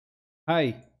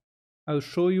Hi, I'll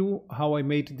show you how I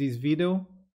made this video.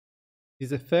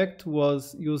 This effect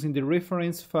was using the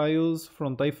reference files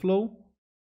from tyFlow.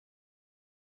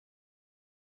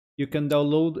 You can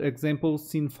download example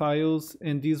scene files,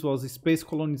 and this was space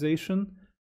colonization.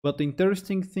 But the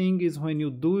interesting thing is when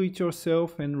you do it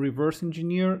yourself and reverse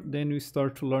engineer, then you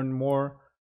start to learn more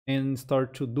and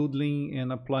start to doodling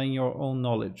and applying your own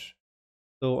knowledge.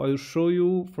 So I'll show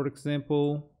you, for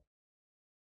example,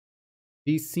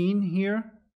 this scene here.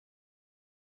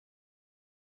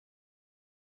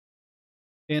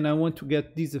 And I want to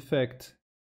get this effect,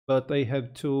 but I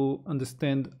have to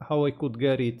understand how I could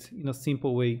get it in a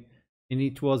simple way, and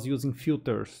it was using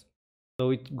filters. So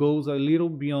it goes a little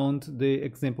beyond the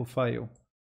example file.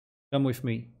 Come with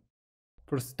me.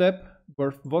 First step,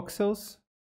 birth voxels.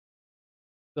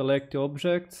 Select the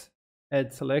objects,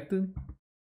 add selected.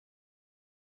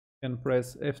 And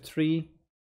press F3.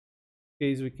 In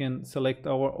case we can select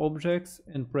our objects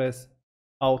and press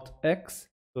Alt X,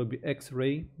 so it'll be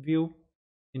X-ray view.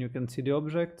 And you can see the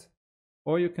object,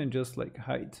 or you can just like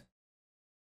hide.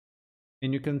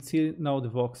 And you can see now the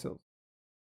voxels.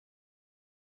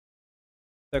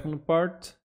 Second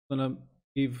part, I'm gonna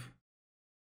give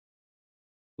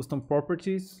custom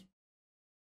properties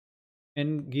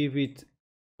and give it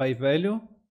by value.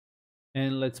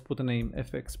 And let's put a name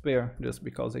FXPear just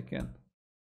because I can.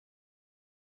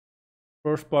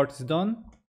 First part is done.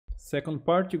 Second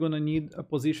part, you're gonna need a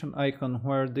position icon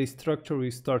where the structure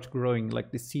will start growing,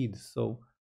 like the seed. So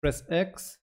press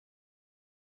X,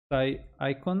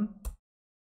 icon,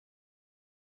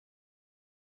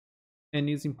 and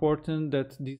it's important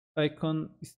that this icon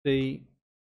stay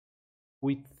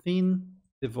within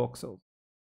the voxels,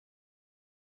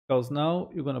 because now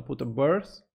you're gonna put a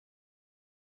birth.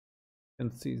 You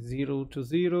can see 0 to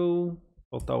 0,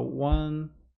 total 1,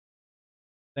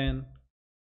 10.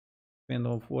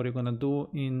 Of what you're gonna do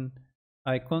in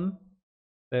icon,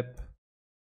 step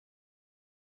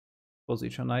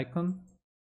position icon.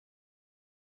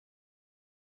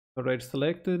 Already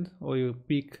selected, or you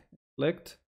pick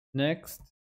select. Next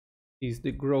is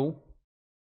the grow,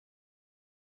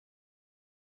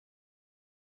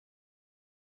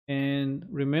 and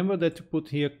remember that you put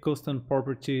here custom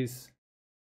properties,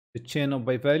 the channel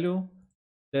by value.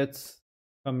 That's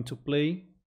coming to play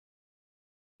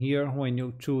here when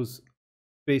you choose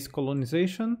space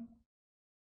colonization,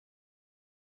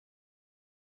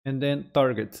 and then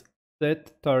target,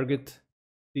 set target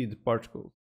seed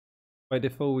particles. By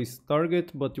default is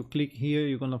target, but you click here,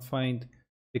 you're gonna find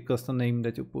the custom name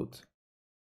that you put.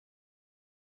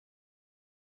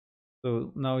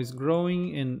 So now it's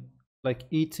growing and like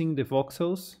eating the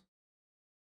voxels.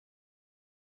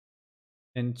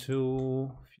 And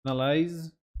to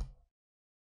finalize,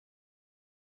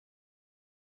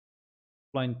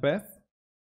 blind path.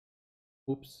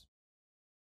 Oops.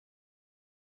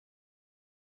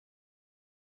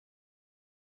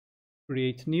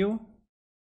 Create new.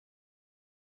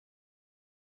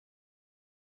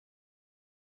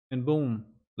 And boom,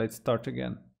 let's start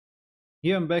again.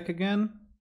 Here I'm back again.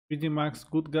 3D Max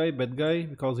good guy, bad guy,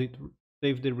 because it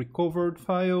saved the recovered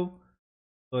file.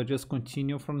 So I just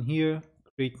continue from here,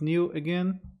 create new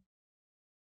again.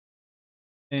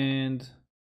 And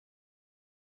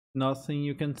nothing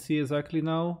you can see exactly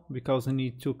now, because I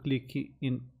need to click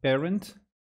in parent.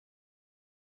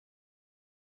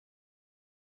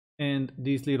 And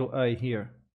this little eye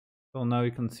here. So now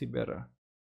you can see better.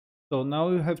 So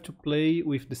now you have to play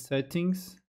with the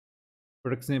settings.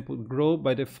 For example, grow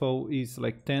by default is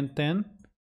like 10, 10.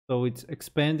 So it's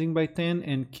expanding by 10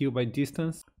 and kill by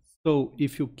distance. So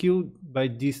if you kill by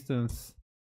distance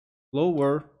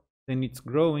lower than it's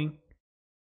growing,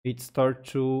 it starts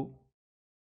to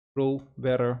grow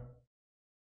better,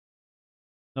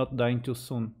 not dying too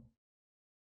soon.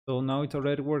 So now it's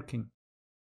already working.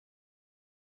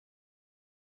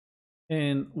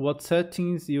 And what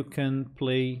settings you can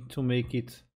play to make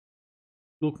it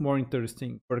look more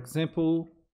interesting. For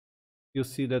example, you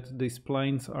see that the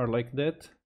splines are like that.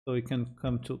 So you can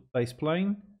come to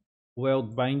tyspline,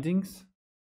 weld bindings.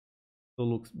 So it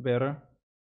looks better.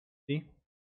 See?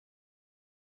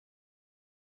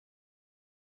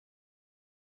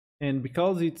 And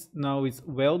because it's now it's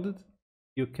welded,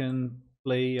 you can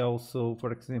play also,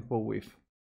 for example, with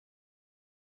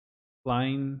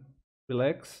spline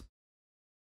relax.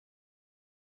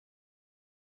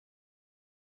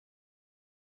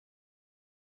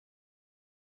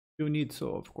 You need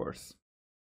so, of course.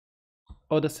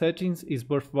 Other settings is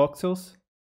birth voxels.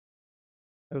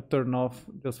 I'll turn off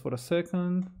just for a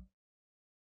second.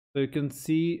 So you can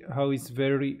see how it's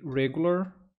very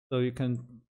regular. So you can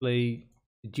play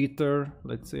jitter,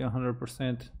 let's say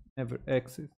 100%, never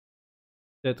axis,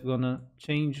 that's gonna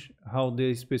change how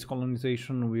the space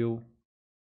colonization will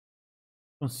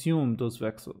consume those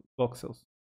voxels.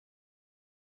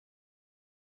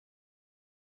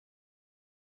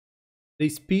 The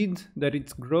speed that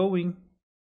it's growing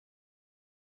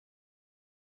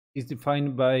is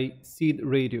defined by seed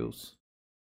radius.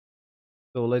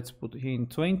 So let's put here in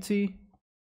 20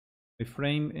 a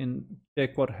frame and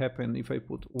check what happened if I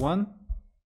put 1.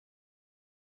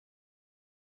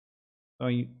 So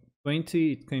in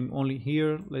 20 it came only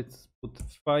here. Let's put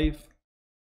 5.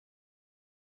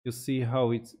 You see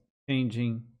how it's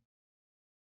changing.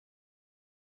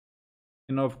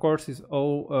 And of course it's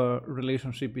all a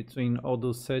relationship between all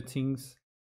those settings.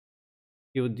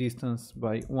 Scale distance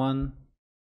by 1.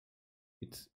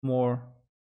 It's more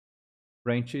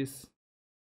branches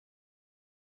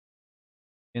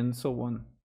and so on.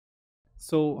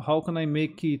 So how can I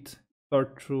make it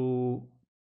start to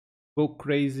go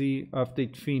crazy after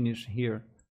it finish here?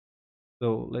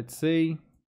 So let's say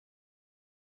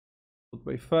put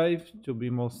by 5 to be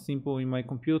more simple in my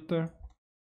computer.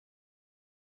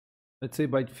 Let's say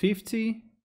by 50 it's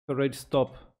already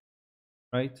stop,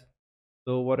 right?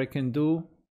 So what I can do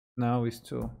now is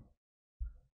to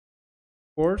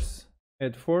force,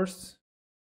 add force,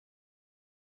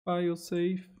 file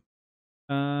save.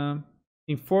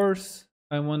 In force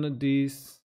I wanted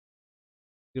this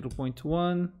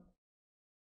 0.1,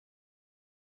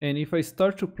 and if I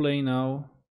start to play now,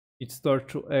 it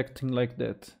starts to acting like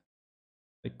that,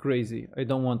 like crazy. I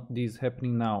don't want this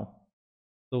happening now.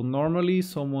 So normally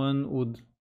someone would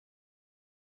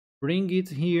bring it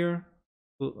here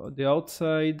to the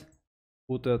outside,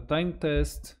 put a time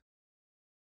test,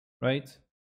 right?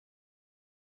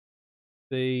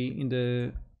 Say in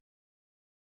the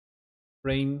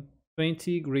frame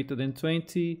 20, greater than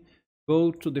 20,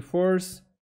 go to the force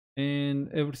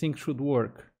and everything should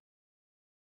work.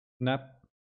 Snap.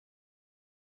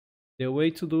 The way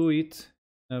to do it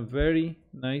in a very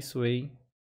nice way,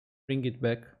 bring it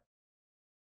back,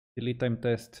 delete time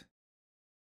test.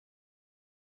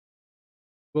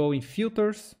 Go in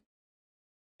filters,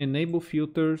 enable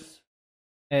filters,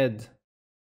 add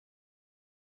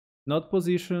not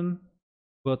position,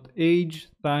 but age,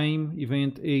 time,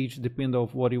 event age, depend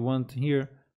of what you want here.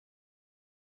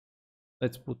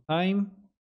 Let's put time,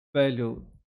 value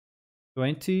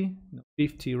 20,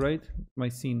 50, right? My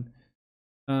scene.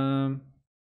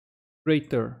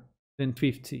 Greater than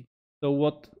 50. So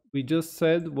what we just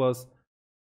said was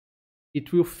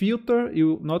it will filter, you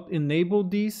will not enable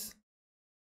this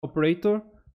operator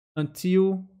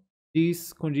until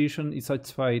this condition is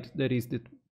satisfied. That is, the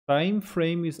time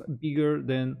frame is bigger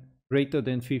than greater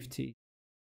than 50.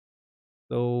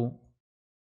 So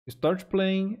you start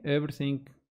playing, everything,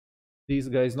 this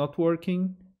guy is not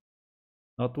working,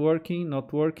 not working,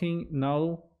 not working.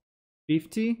 Now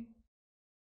 50,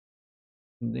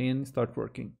 and then start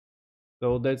working.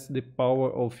 So that's the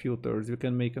power of filters. You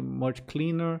can make a much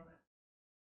cleaner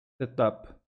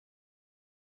setup.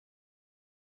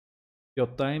 Your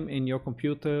time and your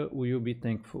computer will be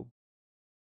thankful.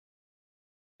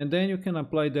 And then you can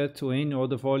apply that to any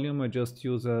other volume. I just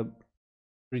use a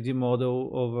 3D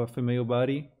model of a female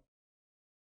body,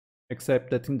 except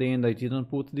that in the end I didn't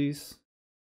put this.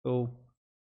 So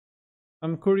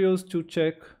I'm curious to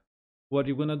check what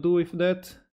you're gonna do with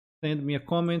that. Send me a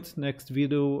comment. Next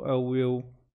video I will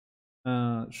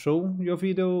show your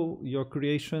video, your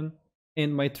creation.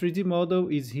 And my 3D model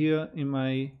is here in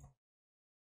my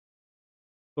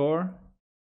store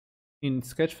in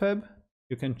Sketchfab.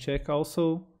 You can check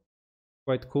also,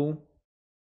 quite cool.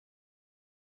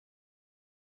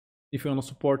 If you want to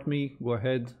support me, go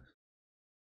ahead.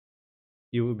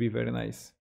 It will be very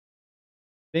nice.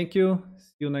 Thank you.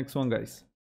 See you next one, guys.